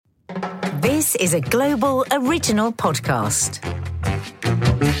This is a Global Original Podcast.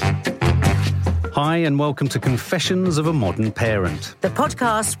 Hi and welcome to Confessions of a Modern Parent. The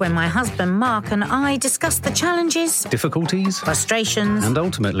podcast where my husband Mark and I discuss the challenges, difficulties, frustrations, and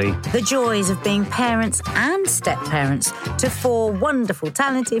ultimately the joys of being parents and step-parents to four wonderful,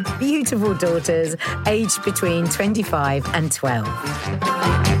 talented, beautiful daughters aged between 25 and 12.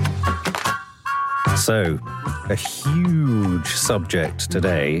 So, a huge subject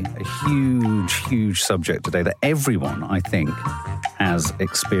today that everyone, I think, has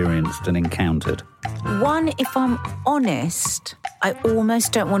experienced and encountered. One, if I'm honest, I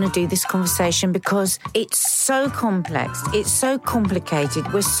almost don't want to do this conversation because it's so complex, it's so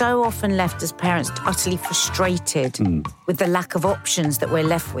complicated. We're so often left as parents utterly frustrated with the lack of options that we're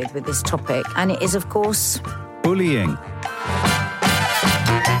left with this topic. And it is, of course, bullying.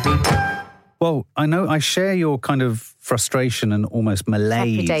 Well, I know I share your kind of frustration and almost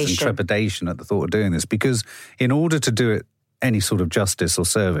malaise and trepidation at the thought of doing this, because in order to do it any sort of justice or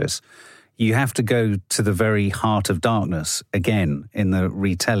service, you have to go to the very heart of darkness again in the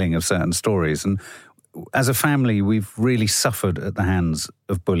retelling of certain stories. And as a family, we've really suffered at the hands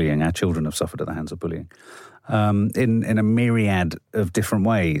of bullying. Our children have suffered at the hands of bullying in a myriad of different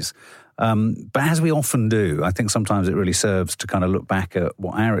ways. But as we often do, I think sometimes it really serves to kind of look back at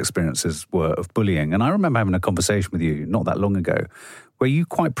what our experiences were of bullying. And I remember having a conversation with you not that long ago where you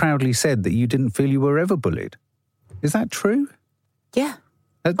quite proudly said that you didn't feel you were ever bullied. Is that true? Yeah.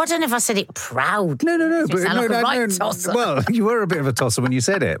 Well, I don't know if I said it proud. No. Tosser. Well, you were a bit of a tosser when you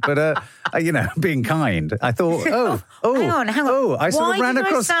said it, but being kind, I thought, hang on. I sort of ran across. Why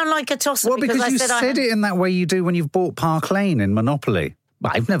do I sound like a tosser? Well, because you said it in that way you do when you've bought Park Lane in Monopoly.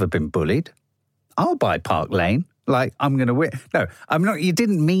 I've never been bullied. I'll buy Park Lane. Like, I'm going to win. No, I'm not. You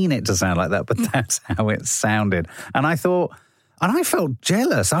didn't mean it to sound like that, but that's how it sounded. And I thought, and I felt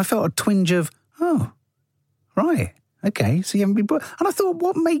jealous. I felt a twinge of, oh, right. Okay, so you haven't been bullied. And I thought,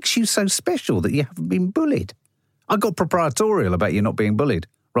 what makes you so special that you haven't been bullied? I got proprietorial about you not being bullied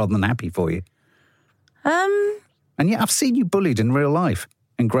rather than happy for you. And yet I've seen you bullied in real life,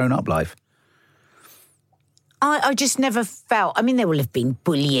 in grown-up life. I just never felt... I mean, there will have been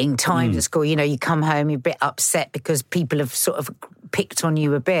bullying times at school. You know, you come home, you're a bit upset because people have sort of picked on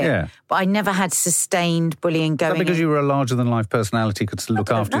you a bit. Yeah. But I never had sustained bullying going... Is that because you were a larger-than-life personality, could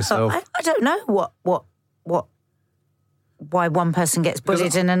look after yourself? I don't know why one person gets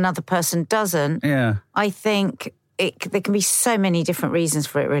bullied and another person doesn't. Yeah. I think there can be so many different reasons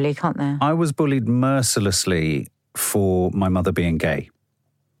for it, really, can't there? I was bullied mercilessly for my mother being gay.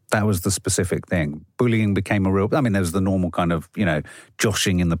 That was the specific thing. Bullying became a real... I mean, there was the normal kind of,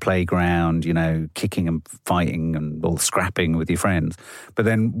 joshing in the playground, kicking and fighting and all scrapping with your friends. But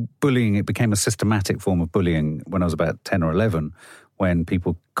then bullying, it became a systematic form of bullying when I was about 10 or 11, when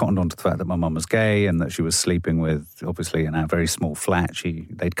people cottoned on to the fact that my mum was gay and that she was sleeping with, obviously, in our very small flat.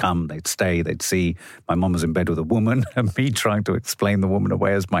 They'd come, they'd stay, they'd see my mum was in bed with a woman, and me trying to explain the woman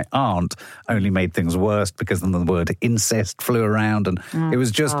away as my aunt only made things worse because then the word incest flew around, and it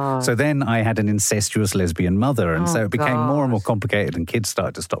was just... God. So then I had an incestuous lesbian mother, and so it became more and more complicated, and kids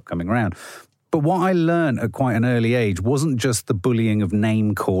started to stop coming around. But what I learned at quite an early age wasn't just the bullying of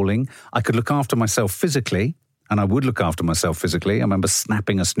name-calling. I could look after myself physically, and I would look after myself physically. I remember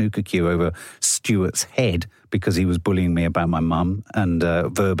snapping a snooker cue over Stuart's head because he was bullying me about my mum and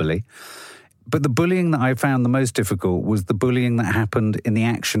verbally. But the bullying that I found the most difficult was the bullying that happened in the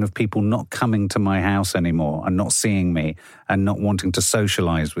action of people not coming to my house anymore and not seeing me and not wanting to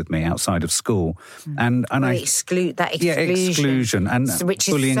socialise with me outside of school. And exclusion. Yeah, exclusion and which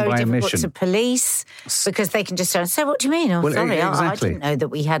bullying is so by difficult omission. to police because they can just say, what do you mean? Oh, well, sorry, exactly. I didn't know that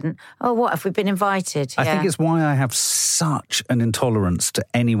we hadn't. Oh, what, have we been invited? I think it's why I have such an intolerance to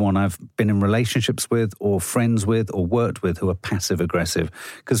anyone I've been in relationships with or friends with or worked with who are passive-aggressive.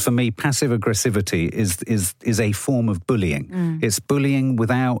 Because for me, passive-aggressivity is a form of bullying. It's bullying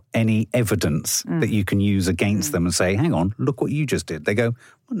without any evidence that you can use against them and say, hang on, look what you just did. They go,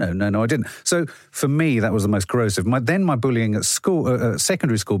 well, no, I didn't. So for me, that was the most corrosive. Then my bullying at school,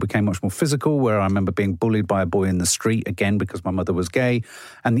 secondary school, became much more physical, where I remember being bullied by a boy in the street, again, because my mother was gay.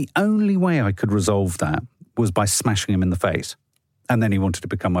 And the only way I could resolve that was by smashing him in the face. And then he wanted to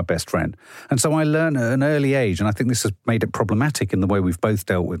become my best friend. And so I learned at an early age, and I think this has made it problematic in the way we've both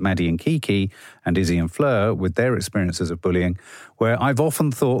dealt with Maddie and Kiki and Izzy and Fleur with their experiences of bullying, where I've often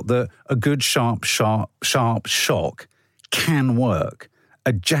thought that a good sharp shock can work.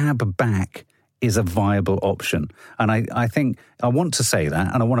 A jab back is a viable option. And I think I want to say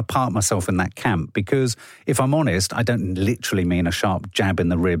that, and I want to park myself in that camp, because if I'm honest, I don't literally mean a sharp jab in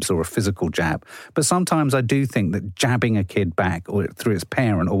the ribs or a physical jab. But sometimes I do think that jabbing a kid back or through its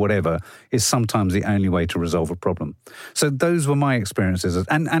parent or whatever is sometimes the only way to resolve a problem. So those were my experiences.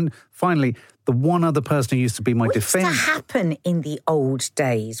 And finally, the one other person who used to be my defense. What used to happen in the old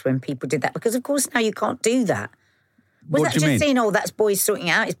days when people did that? Because, of course, now you can't do that. Was that just saying, that's boys sorting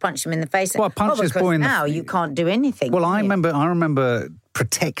out, he's punched him in the face? Well, punch this boy in the face. Now you can't do anything. Well, I remember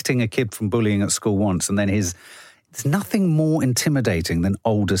protecting a kid from bullying at school once, and then there's nothing more intimidating than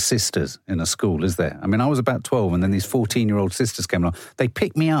older sisters in a school, is there? I mean, I was about 12, and then these 14-year-old sisters came along. They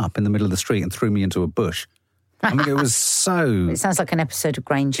picked me up in the middle of the street and threw me into a bush. I mean, it was so... It sounds like an episode of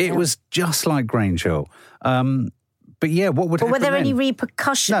Grange Hill. It was just like Grange Hill. But yeah, what would happen were there then? any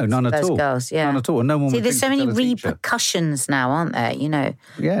repercussions? No, none for at those all. Girls? Yeah. None at all. No one. See, there's so many repercussions now, aren't there? You know.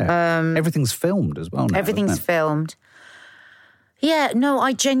 Yeah. Everything's filmed as well now. Everything's filmed. Yeah. No,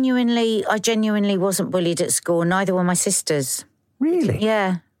 I genuinely wasn't bullied at school. Neither were my sisters. Really?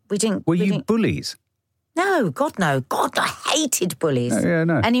 Yeah. We didn't. Were you bullies? No. God, no. God, I hated bullies.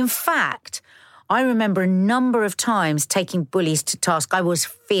 No. And in fact, I remember a number of times taking bullies to task. I was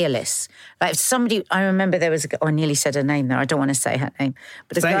fearless. Like if somebody, I remember there was I nearly said her name there. I don't want to say her name.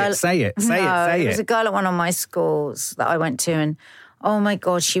 But say it. There was a girl at one of my schools that I went to, and oh my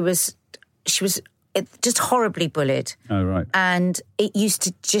God, she was just horribly bullied. Oh, right. And it used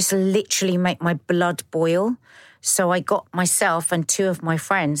to just literally make my blood boil. So I got myself and two of my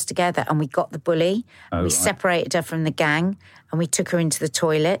friends together, and we got the bully. We separated her from the gang, and we took her into the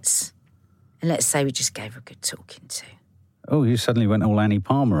toilets. And let's say we just gave her a good talking to. Oh, you suddenly went all Annie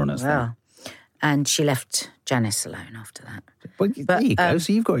Palmer on us there. And she left Janice alone after that. Well, there you go.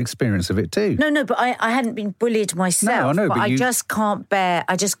 So you've got experience of it too. No, but I hadn't been bullied myself. No, I know, but I just can't bear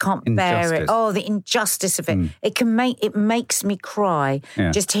it. Oh, the injustice of it. It makes me cry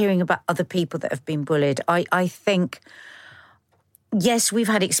just hearing about other people that have been bullied. I think... Yes, we've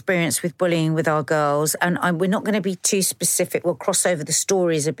had experience with bullying with our girls, and we're not going to be too specific. We'll cross over the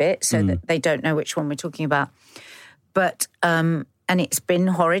stories a bit so that they don't know which one we're talking about. But, and it's been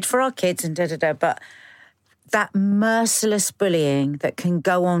horrid for our kids and but that merciless bullying that can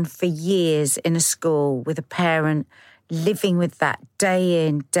go on for years in a school with a parent living with that day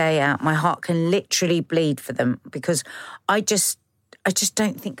in, day out, my heart can literally bleed for them, because I just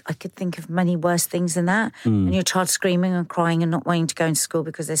don't think I could think of many worse things than that. And your child screaming and crying and not wanting to go into school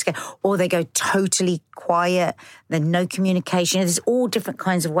because they're scared. Or they go totally quiet, there's no communication. There's all different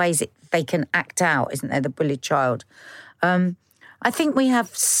kinds of ways they can act out, isn't there, the bullied child? I think we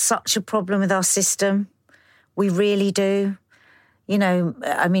have such a problem with our system. We really do. You know,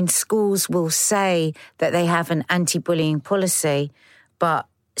 I mean, schools will say that they have an anti-bullying policy, but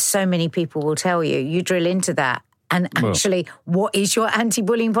so many people will tell you drill into that. And actually, what is your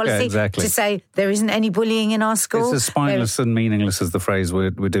anti-bullying policy? Yeah, exactly. To say there isn't any bullying in our school? It's as spineless and meaningless as the phrase,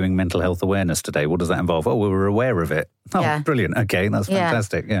 we're doing mental health awareness today. What does that involve? Oh, we were aware of it. Oh, brilliant. Okay, that's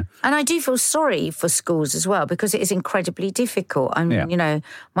fantastic, yeah. And I do feel sorry for schools as well, because it is incredibly difficult. I mean, you know,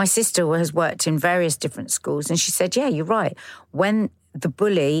 my sister has worked in various different schools, and she said, yeah, you're right. When the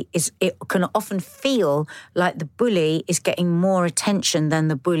bully it can often feel like the bully is getting more attention than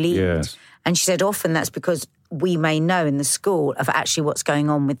the bullied. Yes. And she said often that's because we may know in the school of actually what's going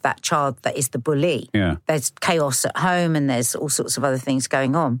on with that child that is the bully. Yeah. There's chaos at home and there's all sorts of other things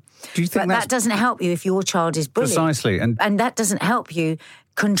going on. Do you think that doesn't help you if your child is bullied? Precisely. And that doesn't help you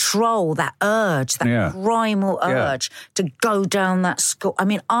control that urge, that primal urge to go down that school. I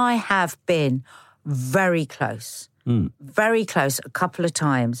mean, I have been very close a couple of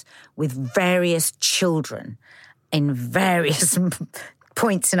times with various children in various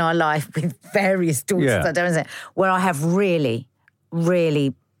points in our life with various daughters, I don't know, where I have really,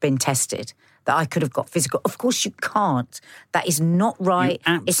 really been tested that I could have got physical. Of course you can't. That is not right.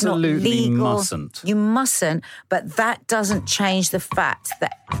 You it's not legal. Mustn't. You mustn't. But that doesn't change the fact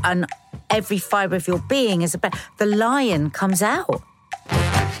that every fibre of your being is the lion comes out.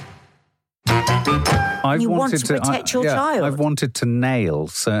 You want to protect your child. I've wanted to nail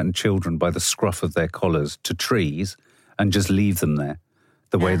certain children by the scruff of their collars to trees and just leave them there,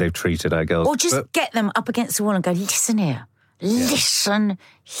 the way they've treated our girls. Or just get them up against the wall and go, listen here. Listen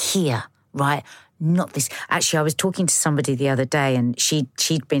here, right? Not this. Actually, I was talking to somebody the other day, and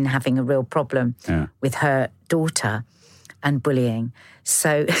she'd been having a real problem with her daughter and bullying.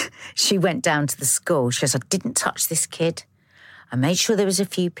 So she went down to the school. She goes, I didn't touch this kid. I made sure there was a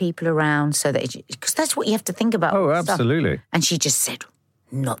few people around so that, because that's what you have to think about. Oh, absolutely. And she just said,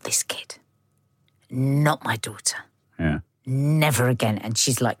 not this kid. Not my daughter. Yeah. never again. And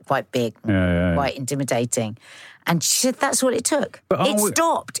she's like quite big, quite intimidating. And she said that's what it took. But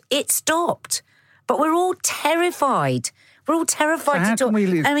it stopped. But we're all terrified. We're all terrified to talk.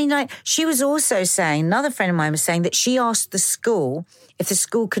 I mean, like, she was also saying, another friend of mine was saying that she asked the school if the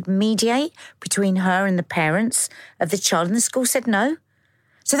school could mediate between her and the parents of the child, and the school said no.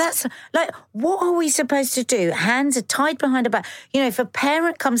 So that's, like, what are we supposed to do? Hands are tied behind her back. You know, if a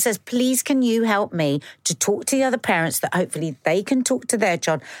parent comes and says, please, can you help me to talk to the other parents, that hopefully they can talk to their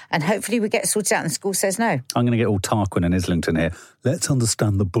child, and hopefully we get sorted out, and the school says no. I'm going to get all Tarquin and Islington here. Let's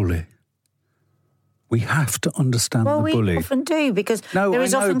understand the bully. We have to understand the bully. Well, we often do, because there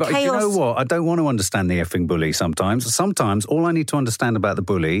is often chaos. You know what? I don't want to understand the effing bully sometimes. Sometimes all I need to understand about the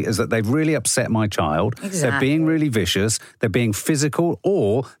bully is that they've really upset my child. Exactly. They're being really vicious. They're being physical,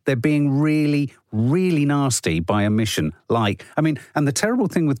 or they're being really, really nasty by omission. And the terrible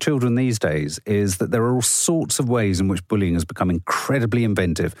thing with children these days is that there are all sorts of ways in which bullying has become incredibly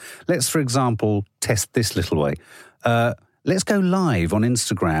inventive. Let's, for example, test this little way. Let's go live on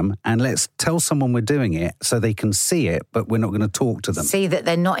Instagram and let's tell someone we're doing it so they can see it, but we're not going to talk to them. See that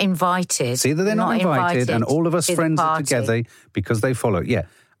they're not invited. And all of us friends are together because they follow. Yeah.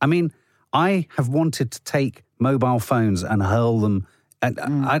 I mean, I have wanted to take mobile phones and hurl them. And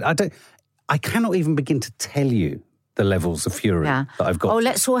I cannot even begin to tell you the levels of fury that I've got. Oh,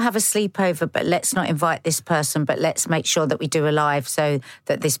 let's all have a sleepover, but let's not invite this person, but let's make sure that we do a live so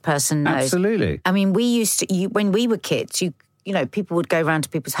that this person knows. Absolutely. I mean, we used to, when we were kids, you know, people would go around to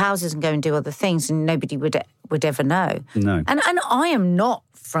people's houses and go and do other things, and nobody would ever know. No. And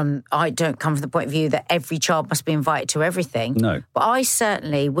I don't come from the point of view that every child must be invited to everything. No. But I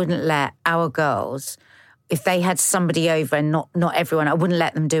certainly wouldn't let our girls, if they had somebody over and not everyone, I wouldn't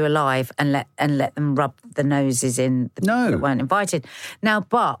let them do a live and let them rub the noses in the people that weren't invited. Now,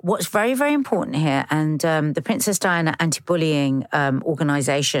 but what's very, very important here, and the Princess Diana Anti-Bullying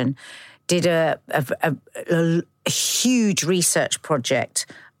organisation did a huge research project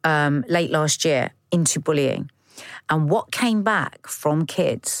late last year into bullying. And what came back from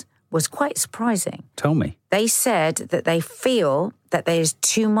kids was quite surprising. Tell me. They said that they feel that there's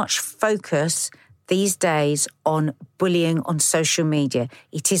too much focus these days on bullying on social media.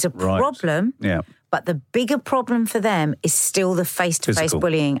 It is a problem, but the bigger problem for them is still the face-to-face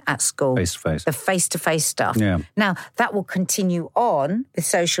bullying at school. Face-to-face. The face-to-face stuff. Yeah. Now, that will continue on with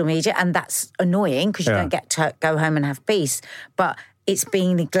social media, and that's annoying because you don't get to go home and have peace. But it's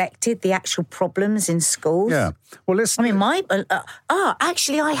being neglected, the actual problems in schools. Yeah. Well,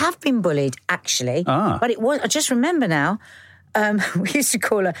 actually, I have been bullied, actually. But it was, I just remember now, we used to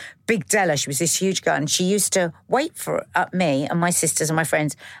call her Big Della. She was this huge girl, and she used to wait for me and my sisters and my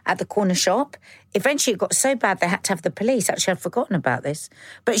friends at the corner shop. Eventually, it got so bad they had to have the police. Actually, I'd forgotten about this.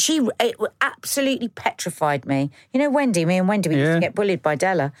 But it absolutely petrified me. You know, Wendy, me and Wendy, we used to get bullied by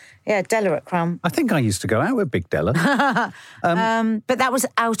Della. Yeah, Della at Crumb. I think I used to go out with Big Della. But that was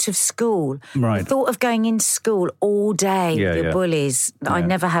out of school. Right. The thought of going into school all day with your bullies, I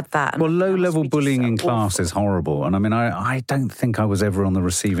never had that. Well, low-level bullying in class is horrible. And I mean, I don't think I was ever on the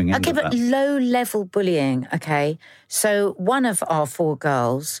receiving end of that. Okay, but low-level bullying, okay? So one of our 4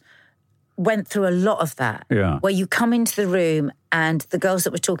 girls went through a lot of that, where you come into the room and the girls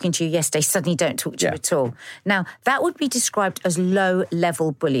that were talking to you yesterday suddenly don't talk to you at all. Now, that would be described as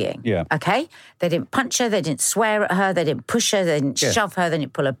low-level bullying, okay? They didn't punch her, they didn't swear at her, they didn't push her, they didn't shove her, they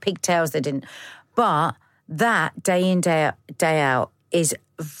didn't pull her pigtails, they didn't... But that, day in, day out, is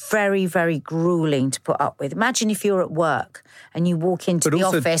very, very gruelling to put up with. Imagine if you're at work and you walk into the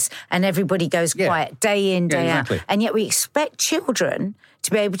office and everybody goes quiet day in, day out. And yet we expect children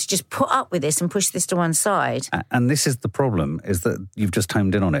to be able to just put up with this and push this to one side. And this is the problem, is that you've just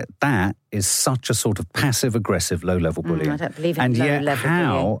honed in on it. That is such a sort of passive-aggressive, low-level bullying. I don't believe in low-level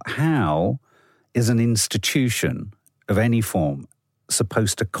bullying. How is an institution of any form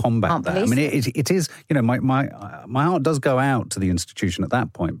supposed to combat that? I mean, it is, you know, my heart does go out to the institution at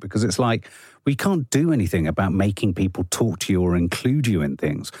that point, because it's like, we can't do anything about making people talk to you or include you in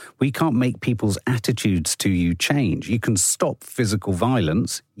things. We can't make people's attitudes to you change. You can stop physical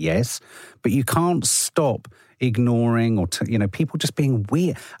violence, yes, but you can't stop ignoring or, people just being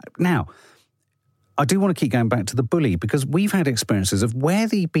weird. Now, I do want to keep going back to the bully, because we've had experiences of where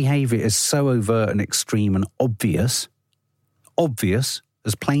the behaviour is so overt and extreme and obvious,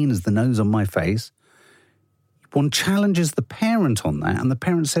 as plain as the nose on my face. One challenges the parent on that, and the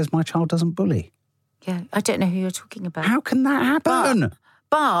parent says, my child doesn't bully. Yeah, I don't know who you're talking about. How can that happen?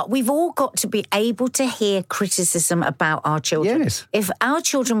 But we've all got to be able to hear criticism about our children. Yes. If our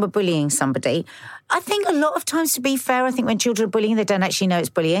children were bullying somebody, I think a lot of times, to be fair, I think when children are bullying, they don't actually know it's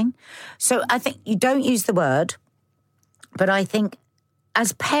bullying. So I think you don't use the word. But I think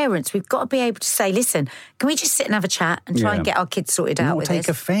as parents, we've got to be able to say, listen, can we just sit and have a chat and try and get our kids sorted out with this? Not take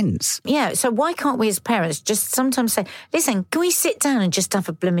offence. Yeah, so why can't we as parents just sometimes say, listen, can we sit down and just have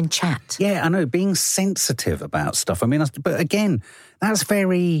a blooming chat? Yeah, I know, being sensitive about stuff. I mean, but again, that's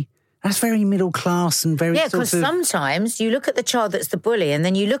very middle class and very because sometimes you look at the child that's the bully and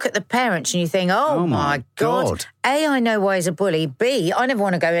then you look at the parents and you think, oh my God. A, I know why he's a bully. B, I never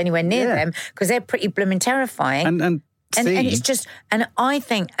want to go anywhere near them because they're pretty blooming terrifying. And it's just, and I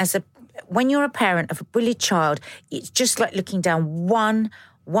think when you're a parent of a bullied child, it's just like looking down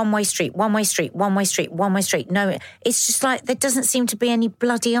one-way street. No, it's just like there doesn't seem to be any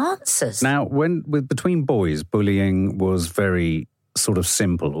bloody answers. Now, between boys, bullying was very sort of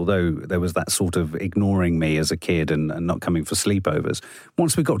simple, although there was that sort of ignoring me as a kid and not coming for sleepovers.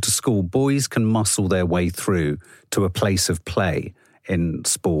 Once we got to school, boys can muscle their way through to a place of play in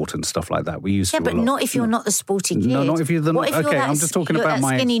sport and stuff like that. We used to. Yeah, but not if you're not the sporty kid. No, not if you're the. What if you're I'm just talking about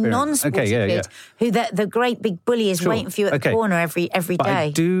my skinny, experience. non-sporty kid who the great big bully is waiting for you at the corner every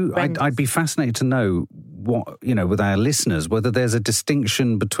day. I'd be fascinated to know what, with our listeners, whether there's a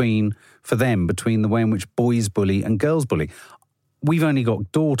distinction between the way in which boys bully and girls bully. We've only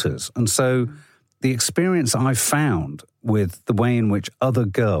got daughters, and so the experience I've found with the way in which other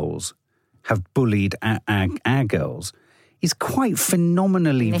girls have bullied our girls is quite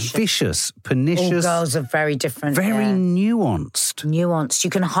phenomenally vicious, pernicious. All girls are very different. Very nuanced. Nuanced.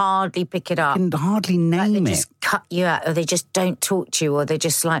 You can hardly pick it up. You can hardly name it. They just cut you out, or they just don't talk to you, or they're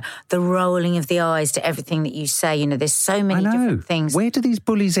just like the rolling of the eyes to everything that you say. There's so many different things. Where do these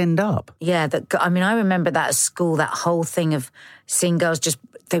bullies end up? Yeah, I remember that at school, that whole thing of seeing girls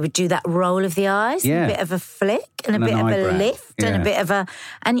they would do that roll of the eyes, and a bit of a flick, and a bit of a lift, and a bit of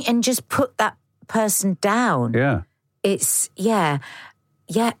and just put that person down. Yeah. It's, and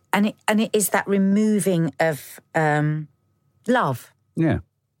it is that removing of love. Yeah.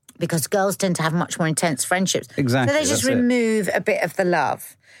 Because girls tend to have much more intense friendships. Exactly. So they just remove a bit of the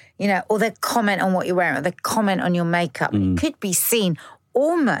love, or they comment on what you're wearing, or they comment on your makeup. It could be seen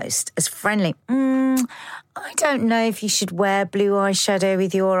almost as friendly. I don't know if you should wear blue eyeshadow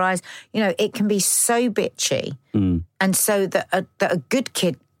with your eyes. It can be so bitchy. And so that a good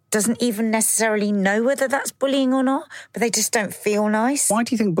kid doesn't even necessarily know whether that's bullying or not, but they just don't feel nice. Why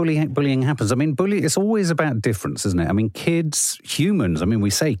do you think bullying happens? I mean, it's always about difference, isn't it? I mean, humans, we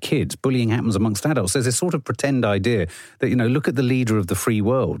say kids, bullying happens amongst adults. There's this sort of pretend idea that, look at the leader of the free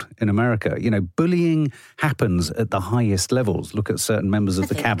world in America. Bullying happens at the highest levels. Look at certain members of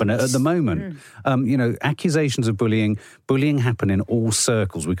the cabinet at the moment. Accusations of bullying happen in all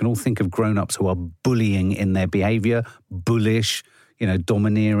circles. We can all think of grown-ups who are bullying in their behaviour, bullish,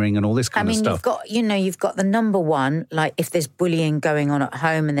 domineering and all this kind of stuff. You've got the number one, like if there's bullying going on at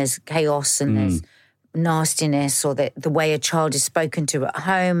home and there's chaos and there's nastiness, or the way a child is spoken to at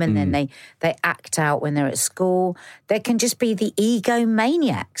home and then they act out when they're at school. There can just be the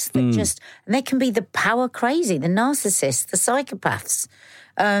egomaniacs that and they can be the power crazy, the narcissists, the psychopaths,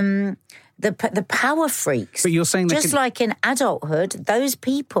 the power freaks. But you're saying like in adulthood, those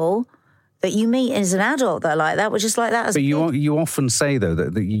people that you meet as an adult that are like that were just like that as a kid. You often say, though,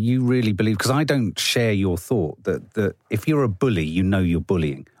 that you really believe, because I don't share your thought, that if you're a bully, you're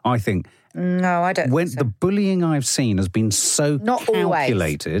bullying. I think... No, I don't think so. The bullying I've seen has been so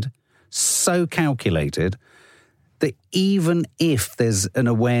calculated that even if there's an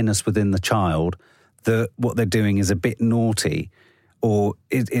awareness within the child that what they're doing is a bit naughty or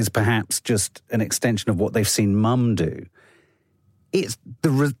is perhaps just an extension of what they've seen mum do,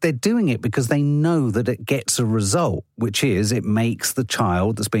 they're doing it because they know that it gets a result, which is it makes the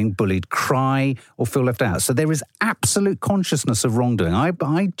child that's being bullied cry or feel left out. So there is absolute consciousness of wrongdoing.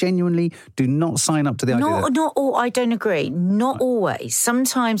 I genuinely do not sign up to the idea I don't agree. Not always.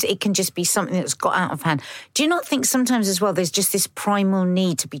 Sometimes it can just be something that's got out of hand. Do you not think sometimes as well there's just this primal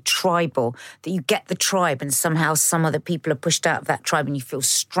need to be tribal, that you get the tribe and somehow some other people are pushed out of that tribe and you feel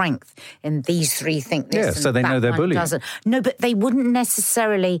strength in these three think this and so they know they're bullied. No, but they wouldn't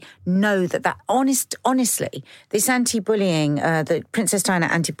necessarily know that honestly, this anti-bullying, the Princess Diana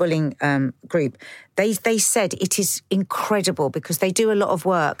anti-bullying group, they said it is incredible because they do a lot of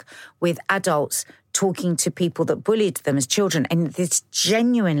work with adults talking to people that bullied them as children, and this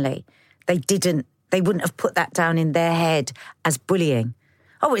genuinely, they wouldn't have put that down in their head as bullying.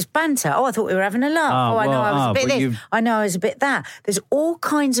 Oh, it's banter. Oh, I thought we were having a laugh. I know I was a bit this. I know I was a bit that. There's all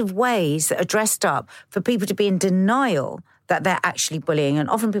kinds of ways that are dressed up for people to be in denial that they're actually bullying. And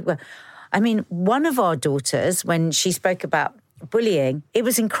often people go, one of our daughters, when she spoke about bullying, it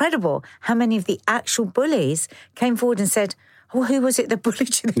was incredible how many of the actual bullies came forward and said, well, who was it that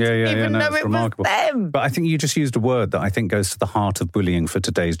bullied you? They didn't even know it's it remarkable. was them. But I think you just used a word that I think goes to the heart of bullying for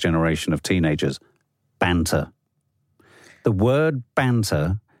today's generation of teenagers: banter. The word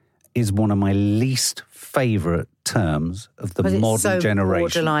banter is one of my least favourite terms of the modern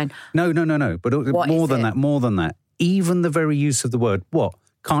generation. Borderline. No. But more than that, even the very use of the word, what?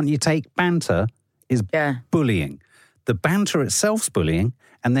 Can't you take banter is bullying. The banter itself's bullying,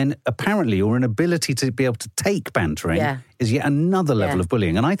 and then apparently your inability to be able to take bantering is yet another level of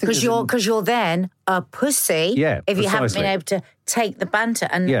bullying. And I think because you're then a pussy if you haven't been able to take the banter.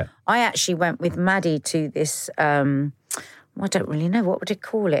 And I actually went with Maddie to this. I don't really know, what would you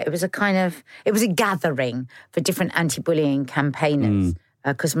call it? It was a gathering for different anti-bullying campaigners,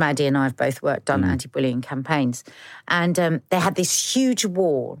 because Maddie and I have both done anti-bullying campaigns. And they had this huge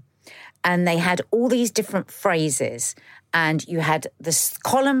wall, and they had all these different phrases, and you had this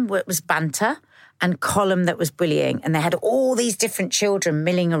column where it was banter and column that was bullying, and they had all these different children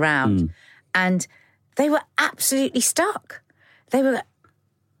milling around, and they were absolutely stuck. They were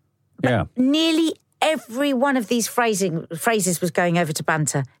nearly every one of these phrases was going over to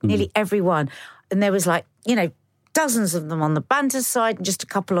banter, nearly every one. And there was dozens of them on the banter side and just a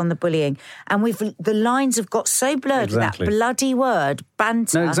couple on the bullying. And the lines have got so blurred with that bloody word,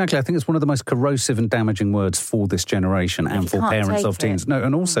 banter. No, exactly. I think it's one of the most corrosive and damaging words for this generation and for parents of teens. No,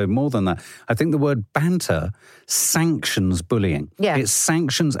 and also more than that, I think the word banter sanctions bullying. Yeah. It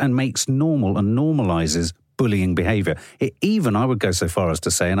sanctions and makes normal and normalises bullying behaviour. It even, I would go so far as to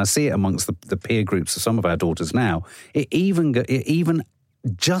say, and I see it amongst the peer groups of some of our daughters now, it even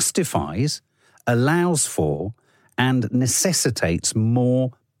justifies, allows for, and necessitates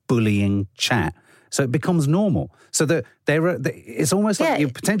more bullying chat. So it becomes normal. So that it's almost like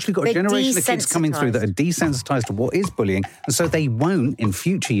you've potentially got a generation of kids coming through that are desensitised to what is bullying, and so they won't, in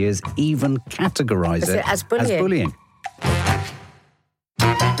future years, even categorise it as bullying.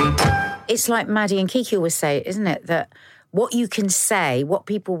 It's like Maddie and Kiki always say, isn't it, that what you can say, what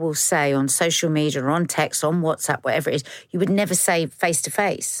people will say on social media or on text, on WhatsApp, whatever it is, you would never say face to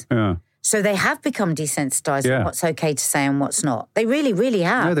face. Yeah. So they have become desensitised on what's okay to say and what's not. They really, really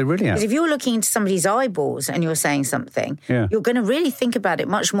have. No, they really have. Because if you're looking into somebody's eyeballs and you're saying something, you're going to really think about it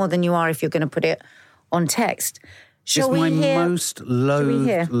much more than you are if you're going to put it on text. It's my most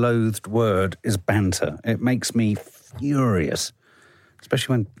loathed word is banter. It makes me furious.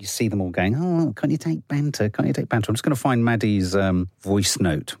 Especially when you see them all going, oh, can't you take banter? Can't you take banter? I'm just going to find Maddie's voice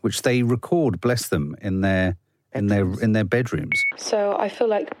note, which they record, bless them, in their bedrooms. So I feel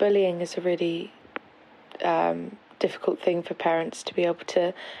like bullying is a really difficult thing for parents to be able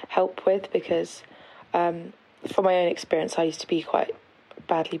to help with, because from my own experience, I used to be quite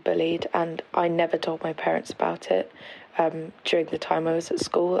badly bullied, and I never told my parents about it during the time I was at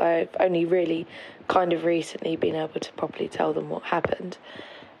school. I've only really kind of recently been able to properly tell them what happened.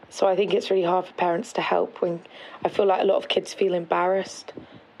 So I think it's really hard for parents to help when I feel like a lot of kids feel embarrassed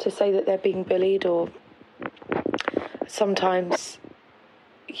to say that they're being bullied, or sometimes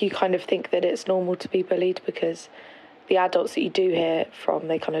you kind of think that it's normal to be bullied because the adults that you do hear from,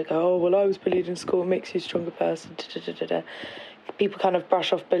 they kind of go, oh, well, I was bullied in school, it makes you a stronger person, People kind of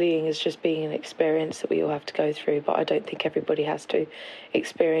brush off bullying as just being an experience that we all have to go through, but I don't think everybody has to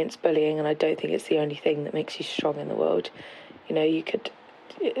experience bullying, and I don't think it's the only thing that makes you strong in the world. You know,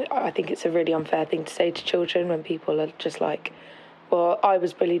 I think it's a really unfair thing to say to children when people are just like, well, I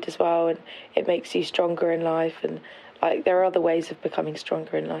was bullied as well, and it makes you stronger in life, and like there are other ways of becoming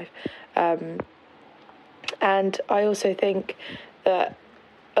stronger in life. And I also think that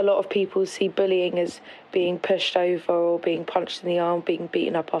a lot of people see bullying as being pushed over or being punched in the arm, being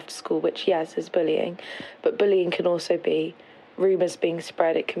beaten up after school, which, yes, is bullying. But bullying can also be rumours being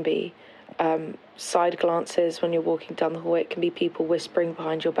spread. It can be side glances when you're walking down the hall. It can be people whispering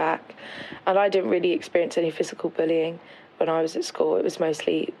behind your back. And I didn't really experience any physical bullying when I was at school. It was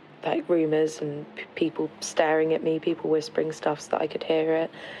mostly like rumours and people staring at me, people whispering stuff so that I could hear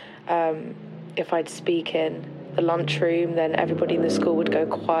it. If I'd speak in the lunchroom, then everybody in the school would go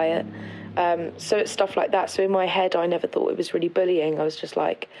quiet. So it's stuff like that. So in my head, I never thought it was really bullying. I was just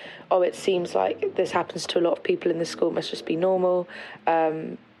like, oh, it seems like this happens to a lot of people in the school. It must just be normal.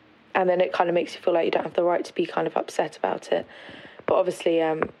 And then it kind of makes you feel like you don't have the right to be kind of upset about it. But obviously,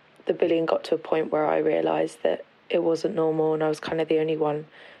 the bullying got to a point where I realised that it wasn't normal and I was kind of the only one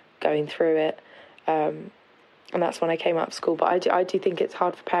going through it. And that's when I came out of school. But I do think it's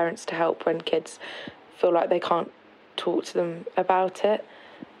hard for parents to help when kids feel like they can't talk to them about it.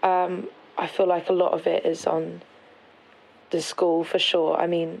 I feel like a lot of it is on the school for sure. I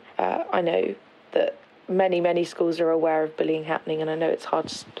mean, I know that many schools are aware of bullying happening, and I know it's hard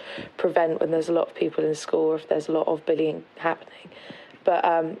to prevent when there's a lot of people in school or if there's a lot of bullying happening. But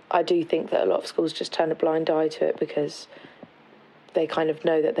I do think that a lot of schools just turn a blind eye to it because they kind of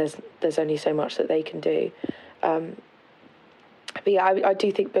know that there's only so much that they can do. But yeah, I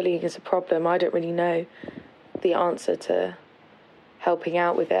do think bullying is a problem. I don't really know the answer to helping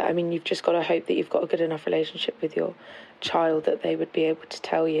out with it. I mean, you've just got to hope that you've got a good enough relationship with your child that they would be able to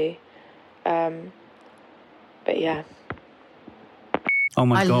tell you. But yeah. Oh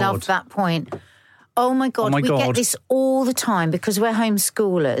my God. I love that point. Oh my God, we get this all the time because we're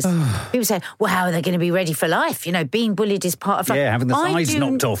homeschoolers. People say, well, how are they going to be ready for life? You know, being bullied is part of life. Yeah, having the sides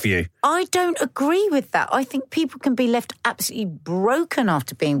knocked off you. I don't agree with that. I think people can be left absolutely broken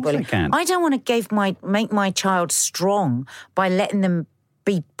after being bullied. I don't want to make my child strong by letting them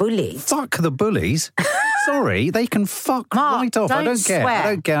be bullied. Fuck the bullies. Sorry, they can fuck Mark, right off. I don't care. Swear. I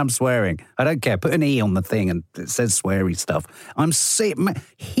don't care. I'm swearing. I don't care. Put an E on the thing and it says sweary stuff. I'm sick.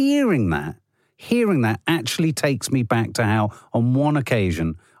 Hearing that actually takes me back to how, on one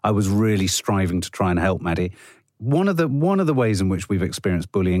occasion, I was really striving to try and help Maddie. One of the ways in which we've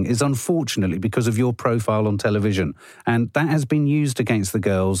experienced bullying is unfortunately because of your profile on television, and that has been used against the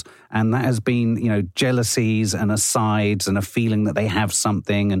girls, and that has been, you know, jealousies and asides and a feeling that they have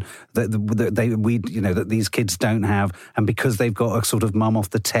something and that these kids don't have, and because they've got a sort of mum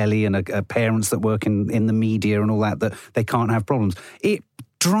off the telly and a parents that work in the media and all that they can't have problems. It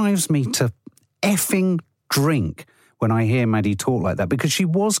drives me to effing drink when I hear Maddie talk like that, because she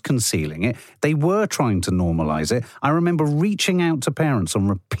was concealing it. They were trying to normalise it. I remember reaching out to parents on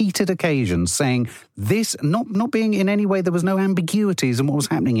repeated occasions saying this, not being in any way, there was no ambiguities in what was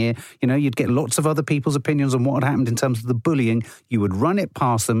happening here. You know, you'd get lots of other people's opinions on what had happened in terms of the bullying. You would run it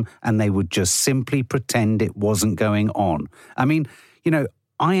past them and they would just simply pretend it wasn't going on. I mean, you know,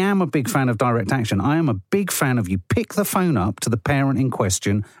 I am a big fan of direct action. I am a big fan of you pick the phone up to the parent in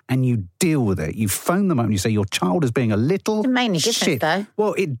question and you deal with it. You phone them up and you say, your child is being a little shit. Though.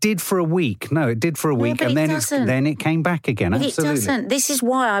 Well, it did for a week. No, it did for a week. And then it came back again. But absolutely. It doesn't. This is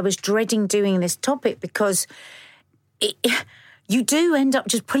why I was dreading doing this topic, because you do end up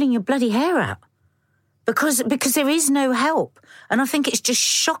just pulling your bloody hair out. Because there is no help. And I think it's just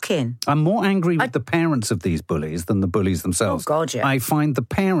shocking. I'm more angry with the parents of these bullies than the bullies themselves. Oh, God, yeah. I find the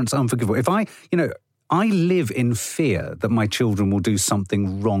parents unforgivable. If I live in fear that my children will do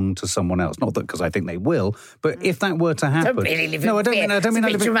something wrong to someone else. Not that because I think they will, but if that were to happen... Don't really live in fear. I don't mean I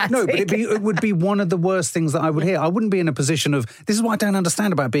live in fear. No, but it would be one of the worst things that I would hear. I wouldn't be in a position of... This is what I don't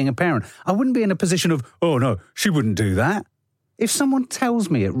understand about being a parent. I wouldn't be in a position of, oh, no, she wouldn't do that. If someone tells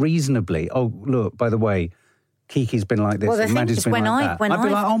me it reasonably, oh, look, by the way, Kiki's been like this, and Maddie's been like that, I'd be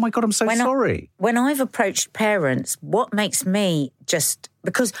like, oh my God, I'm so sorry. When I've approached parents, what makes me just...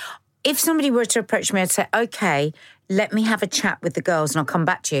 Because if somebody were to approach me, I'd say, okay, let me have a chat with the girls and I'll come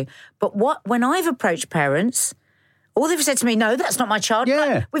back to you. But when I've approached parents, all they've said to me, no, that's not my child.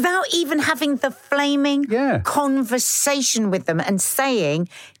 Yeah. Without even having the flaming conversation with them and saying,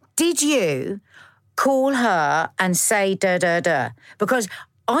 did you call her and say da-da-da? Because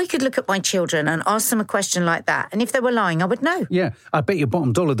I could look at my children and ask them a question like that, and if they were lying, I would know. Yeah, I bet you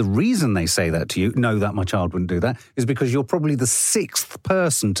bottom dollar the reason they say that to you, no, that my child wouldn't do that, is because you're probably the sixth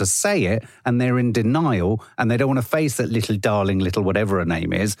person to say it, and they're in denial, and they don't want to face that little darling, little whatever her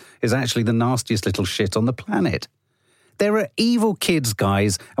name is actually the nastiest little shit on the planet. There are evil kids,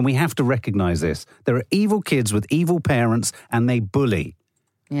 guys, and we have to recognise this. There are evil kids with evil parents, and they bully.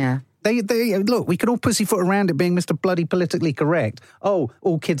 Yeah. They look, we can all pussyfoot around it being Mr. Bloody politically correct. Oh,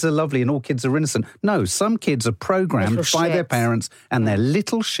 all kids are lovely and all kids are innocent. No, some kids are programmed by their parents and they're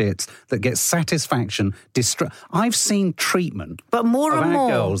little shits that get satisfaction. I've seen treatment but more of and our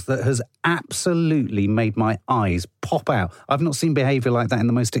more girls that has absolutely made my eyes pop out. I've not seen behaviour like that in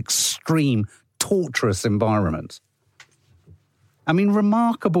the most extreme, torturous environments. I mean,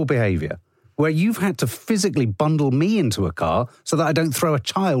 remarkable behaviour. Where you've had to physically bundle me into a car so that I don't throw a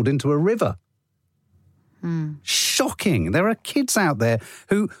child into a river. Shocking. There are kids out there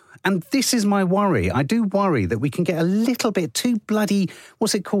who, and this is my worry, I do worry that we can get a little bit too bloody,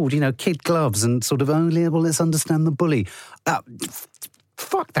 what's it called, kid gloves and sort of, let's understand the bully.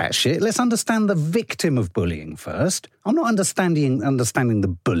 Fuck that shit. Let's understand the victim of bullying first. I'm not understanding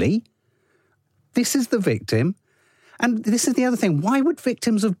the bully. This is the victim. And this is the other thing. Why would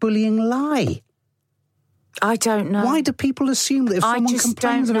victims of bullying lie? I don't know. Why do people assume that if someone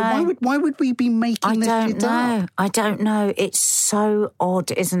complains of it, why would we be making this shit up? I don't know. It's so odd,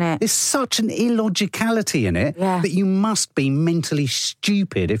 isn't it? There's such an illogicality in it that you must be mentally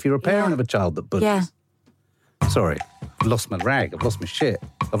stupid if you're a parent of a child that bullies. Yeah. Sorry, I've lost my rag. I've lost my shit.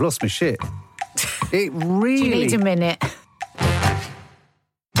 It really... Do you need a minute?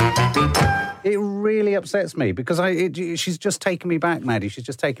 It really upsets me because she's just taken me back, Maddie. She's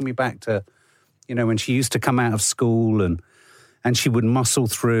just taken me back to, when she used to come out of school and she would muscle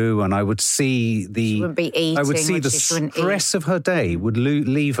through, and I would see the... She wouldn't be eating. I would see the stress of her day would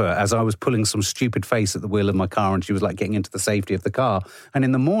leave her as I was pulling some stupid face at the wheel of my car, and she was like getting into the safety of the car. And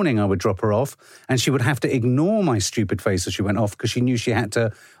in the morning, I would drop her off, and she would have to ignore my stupid face as she went off because she knew she had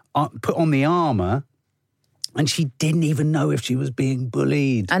to put on the armour, and she didn't even know if she was being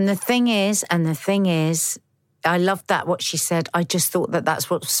bullied. And the thing is, I loved that, what she said. I just thought that that's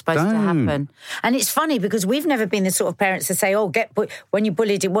what's supposed to happen. And it's funny because we've never been the sort of parents to say, when you're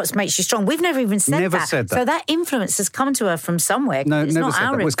bullied, what makes you strong? We've never even said that. Never said that. So that influence has come to her from somewhere. No, it's never not said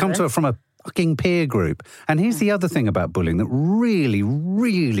our that. It's come to her from a fucking peer group. And here's the other thing about bullying that really,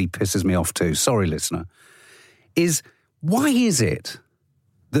 really pisses me off too, sorry, listener, is why is it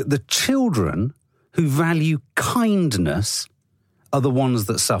that the children who value kindness are the ones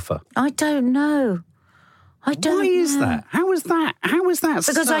that suffer? I don't know. Why is that? How is that?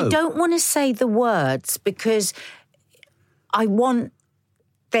 Because so? I don't want to say the words because I want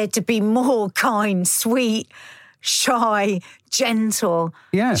there to be more kind, sweet, shy, gentle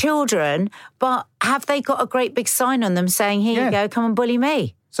children. But have they got a great big sign on them saying, here you go, come and bully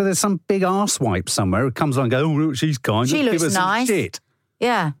me? So there's some big arsewipe somewhere who comes on and goes, oh, she's kind. She looks give her nice. Some shit.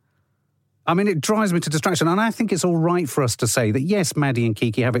 Yeah. I mean, it drives me to distraction. And I think it's all right for us to say that, yes, Maddie and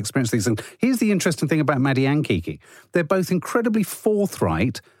Kiki have experienced these things. Here's the interesting thing about Maddie and Kiki. They're both incredibly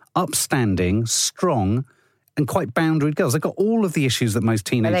forthright, upstanding, strong, and quite boundaried girls. They've got all of the issues that most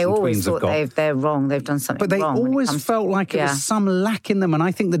teenagers and tweens have got. They always thought they're wrong. They've done something wrong. But they always felt like it was some lack in them. And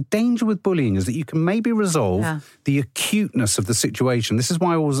I think the danger with bullying is that you can maybe resolve the acuteness of the situation. This is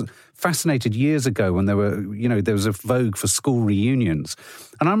why I was fascinated years ago when there was a vogue for school reunions.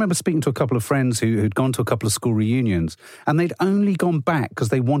 And I remember speaking to a couple of friends who'd gone to a couple of school reunions, and they'd only gone back because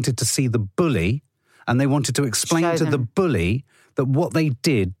they wanted to see the bully, and they wanted to explain to the bully that what they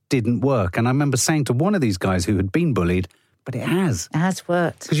did didn't work. And I remember saying to one of these guys who had been bullied, but it has. It has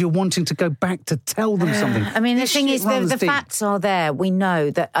worked. Because you're wanting to go back to tell them something. I mean, the thing is, the facts are there. We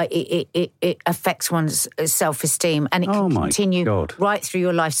know that it affects one's self-esteem, and it can continue right through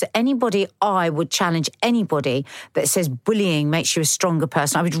your life. So I would challenge anybody that says bullying makes you a stronger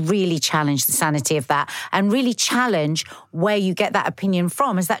person. I would really challenge the sanity of that and really challenge where you get that opinion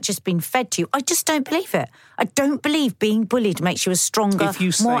from. Has that just been fed to you? I just don't believe it. I don't believe being bullied makes you a stronger,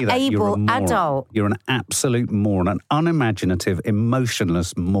 more able adult. You're an absolute moron, an unimaginative,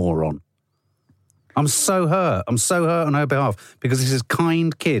 emotionless moron. I'm so hurt. I'm so hurt on her behalf because this is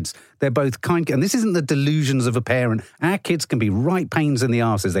kind kids. They're both kind kids. And this isn't the delusions of a parent. Our kids can be right pains in the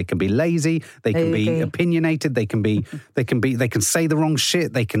arses. They can be lazy. They can be opinionated. They can say the wrong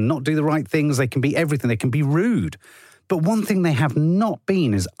shit. They can not do the right things. They can be everything. They can be rude. But one thing they have not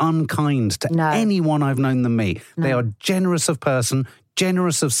been is unkind to anyone I've known them be. No. They are generous of person,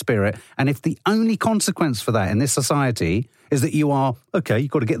 generous of spirit. And if the only consequence for that in this society is that you are,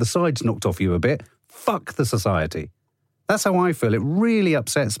 you've got to get the sides knocked off you a bit, fuck the society. That's how I feel. It really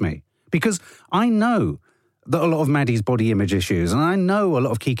upsets me. Because I know that a lot of Maddie's body image issues and I know a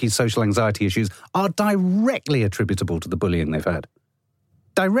lot of Kiki's social anxiety issues are directly attributable to the bullying they've had.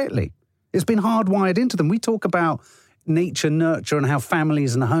 Directly. It's been hardwired into them. We talk about nature, nurture, and how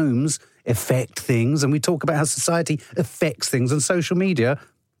families and homes affect things, and we talk about how society affects things, and social media,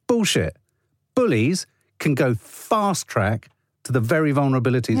 bullshit. Bullies can go fast track to the very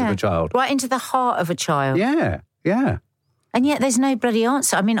vulnerabilities of a child. Right into the heart of a child. Yeah. And yet there's no bloody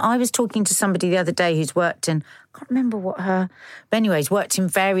answer. I mean, I was talking to somebody the other day who's worked in, I can't remember what her, but anyways, worked in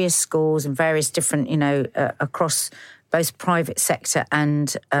various schools and various different, across both private sector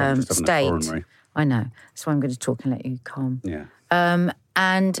and state. I know. That's why I'm going to talk and let you calm. Yeah.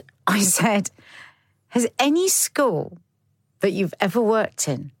 And I said, has any school that you've ever worked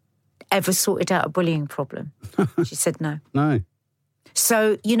in ever sorted out a bullying problem? She said no. No.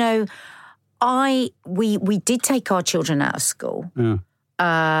 So, we did take our children out of school. Yeah.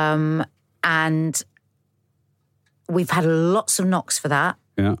 And we've had lots of knocks for that.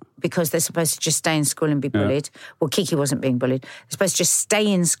 Yeah. Because they're supposed to just stay in school and be bullied. Well, Kiki wasn't being bullied. They're supposed to just stay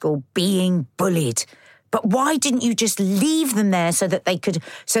in school being bullied. But why didn't you just leave them there so that they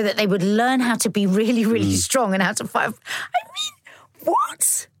would learn how to be really, really strong and how to fight? I mean,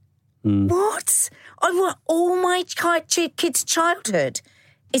 what? What? I want all my kids' childhood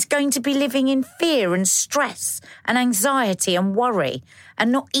is going to be living in fear and stress and anxiety and worry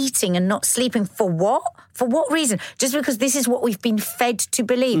and not eating and not sleeping. For what? For what reason? Just because this is what we've been fed to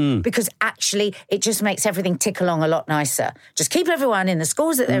believe. Because actually it just makes everything tick along a lot nicer. Just keep everyone in the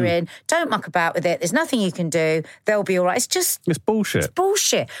schools that they're in. Don't muck about with it. There's nothing you can do. They'll be all right. It's bullshit. It's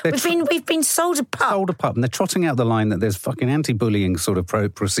bullshit. We've been sold a pup. Sold a pup. And they're trotting out the line that there's fucking anti-bullying sort of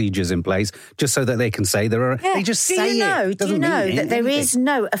procedures in place just so that they can say there are... Yeah. They just say it. Do you know that there is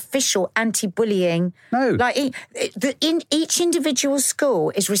no official anti-bullying? No. Like, each individual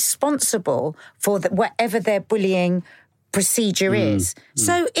school is responsible for whatever their bullying procedure is.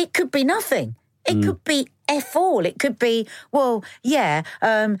 So it could be nothing. It could be F all. It could be, it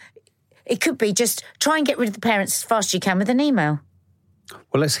could be just try and get rid of the parents as fast as you can with an email.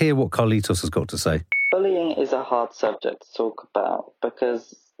 Well, let's hear what Carlitos has got to say. Bullying is a hard subject to talk about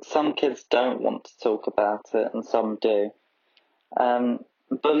because some kids don't want to talk about it and some do.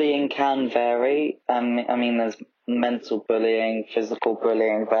 Bullying can vary. I mean, there's mental bullying, physical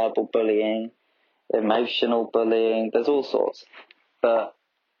bullying, verbal bullying, emotional bullying. There's all sorts. But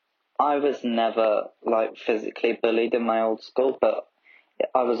I was never, physically bullied in my old school, but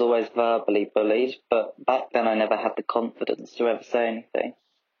I was always verbally bullied. But back then I never had the confidence to ever say anything.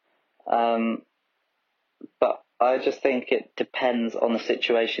 But I just think it depends on the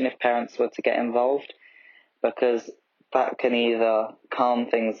situation if parents were to get involved, because that can either calm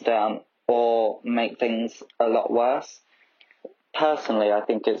things down or make things a lot worse. Personally, I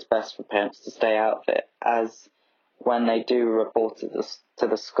think it's best for parents to stay out of it, as when they do report it to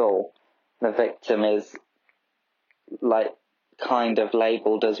the school, the victim is kind of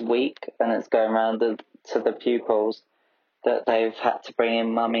labelled as weak, and it's going around to the pupils that they've had to bring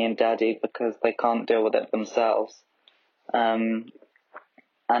in mummy and daddy because they can't deal with it themselves. And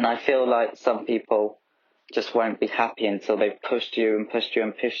I feel like some people just won't be happy until they've pushed you and pushed you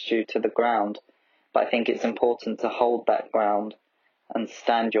and pushed you to the ground. But I think it's important to hold that ground and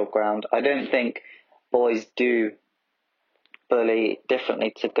stand your ground. I don't think boys do bully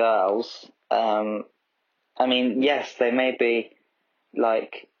differently to girls. I mean, yes, they may be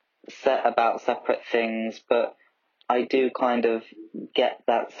set about separate things, but I do kind of get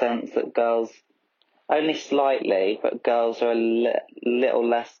that sense that girls, only slightly, but girls are a little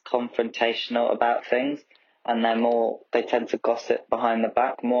less confrontational about things, and they tend to gossip behind the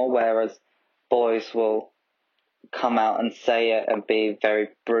back more, whereas boys will come out and say it and be very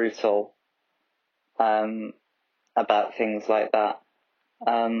brutal about things like that,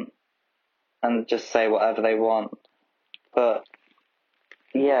 and just say whatever they want. But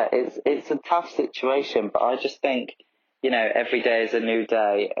yeah, it's a tough situation, but I just think, every day is a new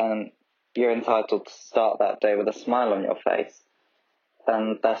day, and you're entitled to start that day with a smile on your face,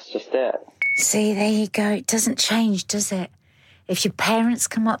 and that's just it. See, there you go. It doesn't change, does it? If your parents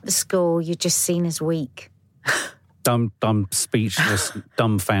come up to school, you're just seen as weak. Dumb, speechless,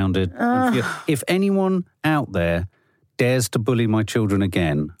 dumbfounded. If anyone out there dares to bully my children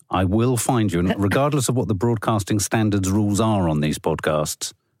again, I will find you, and regardless of what the broadcasting standards rules are on these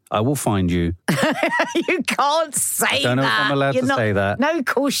podcasts, I will find you. You can't say that. I don't know if I'm allowed to say that. No, of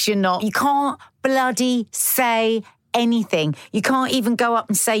course you're not. You can't bloody say anything. You can't even go up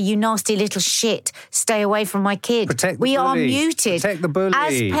and say, you nasty little shit, stay away from my kid. Protect the bully. Are muted. Protect the bully.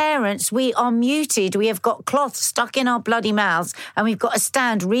 As parents, we are muted. We have got cloth stuck in our bloody mouths, and we've got to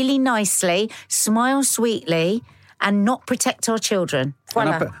stand really nicely, smile sweetly, and not protect our children.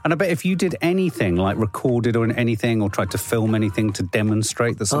 Voila. And I bet if you did anything, recorded or anything, or tried to film anything to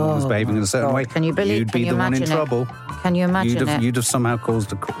demonstrate that someone was behaving in a certain way, can you believe, you'd be the one in trouble. Can you imagine it? You'd have somehow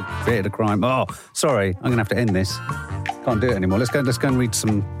created a crime. Oh, sorry, I'm going to have to end this. Can't do it anymore. Let's go and read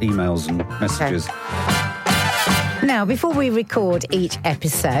some emails and messages. Okay. Now, before we record each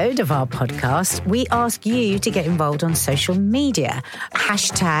episode of our podcast, we ask you to get involved on social media.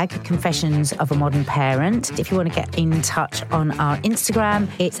 Hashtag Confessions of a Modern Parent. If you want to get in touch on our Instagram,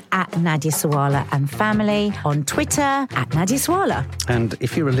 it's at Nadia Sawalha and Family. On Twitter, at Nadia Sawalha. And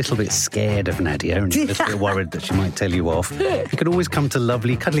if you're a little bit scared of Nadia and you're a little bit worried that she might tell you off, you can always come to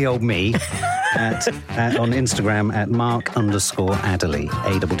lovely, cuddly old me on Instagram at Mark_Adderley.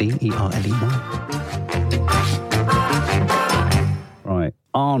 ADDERLEY. Right.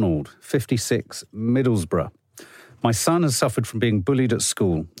 Arnold, 56, Middlesbrough. My son has suffered from being bullied at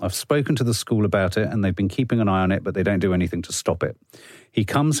school. I've spoken to the school about it and they've been keeping an eye on it, but they don't do anything to stop it. He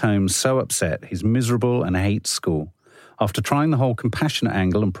comes home so upset. He's miserable and hates school. After trying the whole compassionate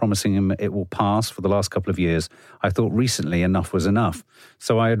angle and promising him it will pass for the last couple of years, I thought recently enough was enough.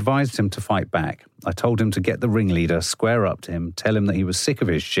 So I advised him to fight back. I told him to get the ringleader, square up to him, tell him that he was sick of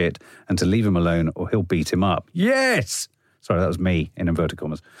his shit and to leave him alone or he'll beat him up. Yes! Sorry, that was me in inverted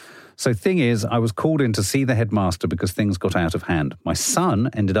commas. So thing is, I was called in to see the headmaster because things got out of hand. My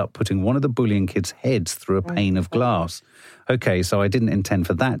son ended up putting one of the bullying kids' heads through a pane of glass. Okay, so I didn't intend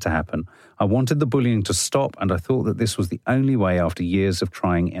for that to happen. I wanted the bullying to stop, and I thought that this was the only way after years of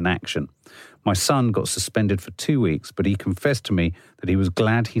trying inaction. My son got suspended for 2 weeks, but he confessed to me that he was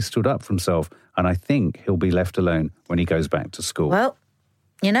glad he stood up for himself, and I think he'll be left alone when he goes back to school. Well,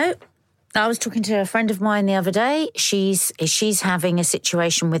 you know, I was talking to a friend of mine the other day. She's having a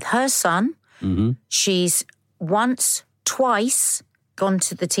situation with her son. Mm-hmm. She's twice gone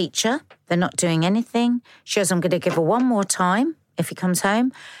to the teacher. They're not doing anything. She goes, I'm going to give her one more time if he comes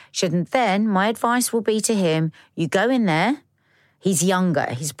home. She said, and then my advice will be to him, you go in there. He's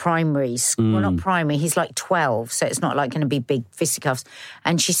younger. He's primary. Well, not primary. He's like 12, so it's not like going to be big fisticuffs.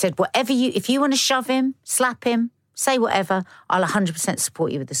 And she said, if you want to shove him, slap him, say whatever, I'll 100%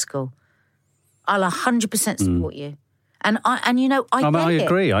 support you with the school. I'll 100% support you. And I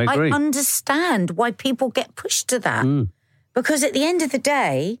agree. I understand why people get pushed to that. Because at the end of the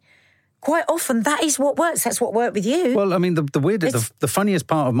day, quite often that is what works. That's what worked with you. Well, I mean, the funniest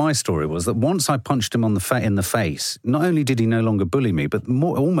part of my story was that once I punched him in the face, not only did he no longer bully me, but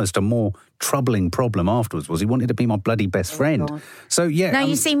almost a more troubling problem afterwards was he wanted to be my bloody best friend. God. So, yeah. Now,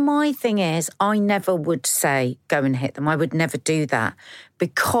 you see, my thing is I never would say go and hit them. I would never do that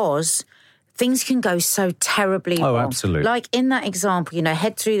because things can go so terribly wrong. Oh, absolutely. Like in that example,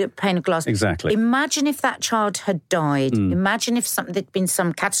 head through the pane of glass. Exactly. Imagine if that child had died. Imagine if there'd been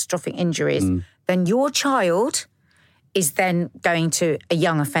some catastrophic injuries. Then your child is then going to a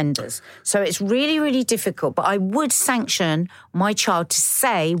young offenders. So it's really, really difficult. But I would sanction my child to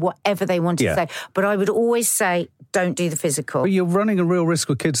say whatever they wanted to say. But I would always say, don't do the physical. But you're running a real risk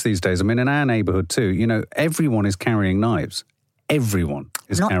with kids these days. I mean, in our neighbourhood too, everyone is carrying knives. Everyone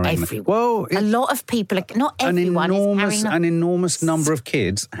is carrying them. Not everyone. Well, a lot of people, not everyone is carrying them. An enormous number of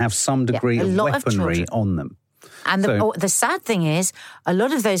kids have some degree of weaponry on them. And the sad thing is, a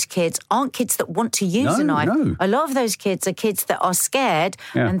lot of those kids aren't kids that want to use a knife. No. A lot of those kids are kids that are scared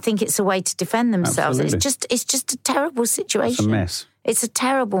and think it's a way to defend themselves. Absolutely. It's just a terrible situation. It's a mess. It's a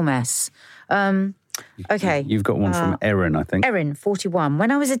terrible mess. Okay. You've got one from Erin, I think. Erin, 41.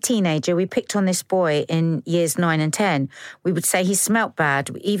 When I was a teenager, we picked on this boy in years 9 and 10. We would say he smelt bad.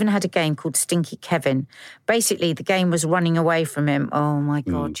 We even had a game called Stinky Kevin. Basically, the game was running away from him. Oh, my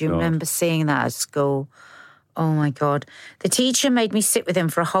God. Do you remember seeing that at school? Oh, my God. The teacher made me sit with him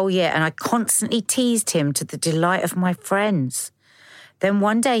for a whole year, and I constantly teased him to the delight of my friends. Then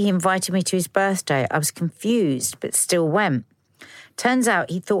one day he invited me to his birthday. I was confused, but still went. Turns out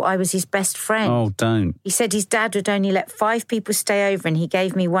he thought I was his best friend. Oh, don't. He said his dad would only let 5 people stay over and he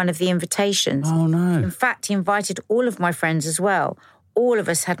gave me one of the invitations. Oh, no. In fact, he invited all of my friends as well. All of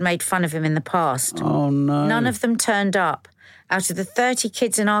us had made fun of him in the past. Oh, no. None of them turned up. Out of the 30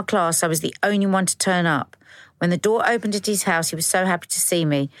 kids in our class, I was the only one to turn up. When the door opened at his house, he was so happy to see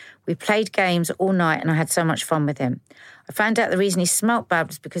me. We played games all night and I had so much fun with him. I found out the reason he smelt bad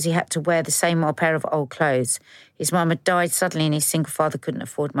was because he had to wear the same old pair of old clothes. His mum had died suddenly and his single father couldn't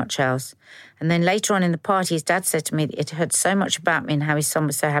afford much else. And then later on in the party, his dad said to me that he'd heard so much about me and how his son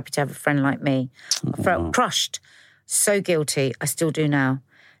was so happy to have a friend like me. I felt crushed, so guilty. I still do now.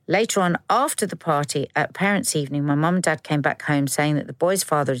 Later on, after the party, at parents' evening, my mum and dad came back home saying that the boy's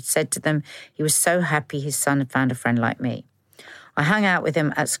father had said to them he was so happy his son had found a friend like me. I hung out with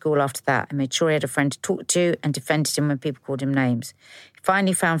him at school after that and made sure he had a friend to talk to and defended him when people called him names. He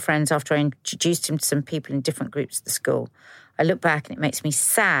finally found friends after I introduced him to some people in different groups at the school. I look back and it makes me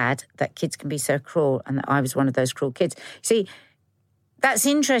sad that kids can be so cruel and that I was one of those cruel kids. See, that's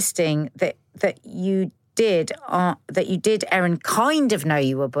interesting that you did, Erin, kind of know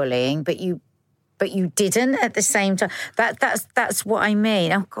you were bullying, but you didn't at the same time. That's what I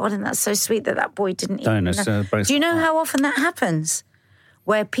mean. Oh, God, and that's so sweet that boy didn't even know. Do you know how often that happens?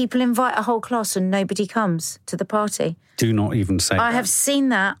 Where people invite a whole class and nobody comes to the party. Do not even say that. I have seen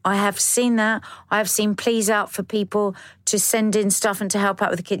that. I have seen pleas out for people to send in stuff and to help out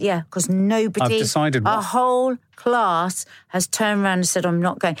with the kid. Yeah, because nobody, a whole class has turned around and said, I'm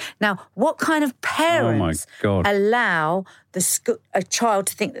not going. Now, what kind of parents allow a child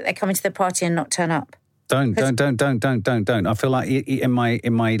to think that they're coming to the party and not turn up? Don't. I feel like in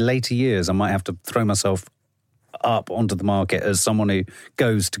my later years, I might have to throw myself up onto the market as someone who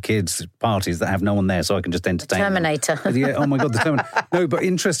goes to kids' parties that have no one there so I can just entertain them. Terminator. Yeah, oh my God, the Terminator. No, but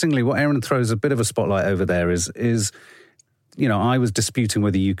interestingly, what Erin throws a bit of a spotlight over there is I was disputing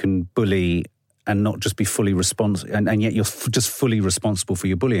whether you can bully and not just be fully responsible, and yet you're just fully responsible for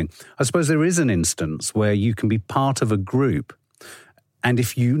your bullying. I suppose there is an instance where you can be part of a group And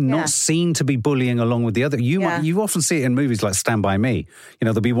if you're not seen to be bullying along with the other, you often see it in movies like Stand By Me. You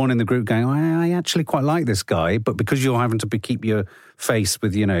know, there'll be one in the group going, I actually quite like this guy, but because you're having to keep your face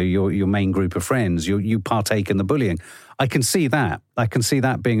with, you know, your main group of friends, you partake in the bullying. I can see that. I can see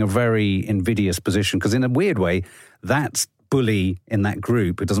that being a very invidious position, because in a weird way, that bully in that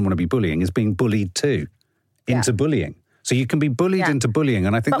group who doesn't want to be bullying is being bullied too into bullying. So you can be bullied into bullying,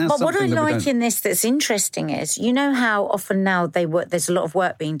 and I think that's something But what I that like in this that's interesting is, you know how often now there's a lot of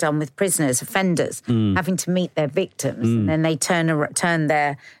work being done with prisoners, offenders, having to meet their victims, and then they turn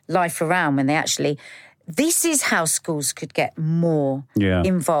their life around when they actually... This is how schools could get more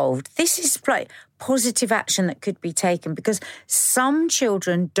involved. This is like positive action that could be taken, because some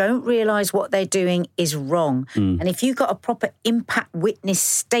children don't realise what they're doing is wrong. And if you got a proper impact witness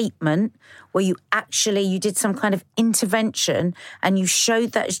statement where you did some kind of intervention and you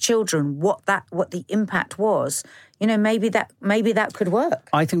showed those children what the impact was, you know, maybe that could work.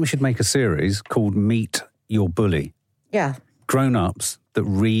 I think we should make a series called Meet Your Bully. Yeah. Grown-ups that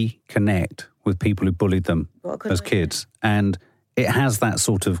reconnect with people who bullied them as kids. And it has that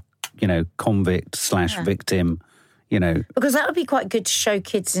sort of, you know, convict / victim, you know. Because that would be quite good to show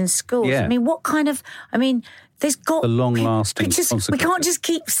kids in schools. Yeah. There's got... The long-lasting consequences. We can't just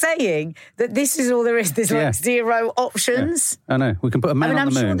keep saying that this is all there is. There's like zero options. Yeah. I know. We can put a man on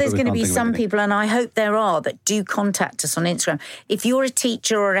the moon. I'm sure there's going to be some people, and I hope there are, that do contact us on Instagram. If you're a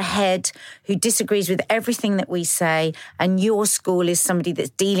teacher or a head who disagrees with everything that we say, and your school is somebody that's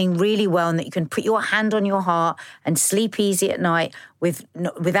dealing really well and that you can put your hand on your heart and sleep easy at night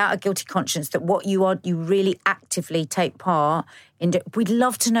without a guilty conscience, that what you really actively take part in, we'd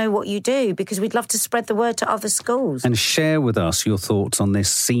love to know what you do, because we'd love to spread the word to other schools. And share with us your thoughts on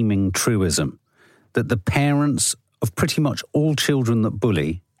this seeming truism, that the parents of pretty much all children that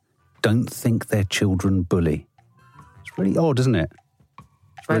bully don't think their children bully. It's really odd, isn't it?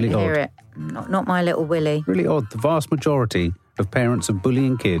 It's really odd. Hear it. Not my little Willie. Really odd. The vast majority of parents of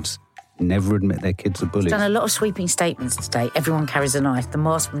bullying kids never admit their kids are bullies. He's done a lot of sweeping statements today. Everyone carries a knife, the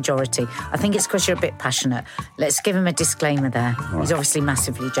vast majority. I think it's because you're a bit passionate. Let's give him a disclaimer there. Right. He's obviously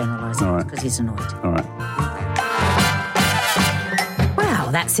massively generalising because he's annoyed. All right.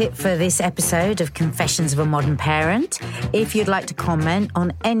 That's it for this episode of Confessions of a Modern Parent. If you'd like to comment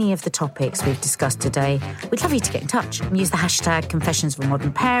on any of the topics we've discussed today, we'd love you to get in touch and use the hashtag Confessions of a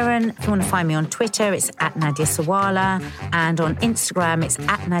Modern Parent. If you want to find me on Twitter, it's @NadiaSawala, and on Instagram, it's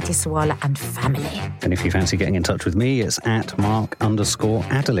 @NadiaSawala and Family. And if you fancy getting in touch with me, it's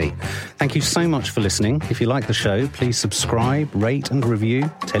 @Mark_Adderley. Thank you so much for listening. If you like the show, please subscribe, rate and review,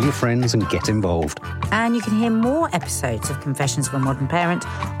 tell your friends and get involved. And you can hear more episodes of Confessions of a Modern Parent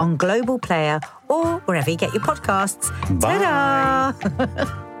on Global Player or wherever you get your podcasts. Bye.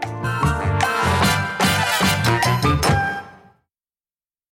 Ta-da!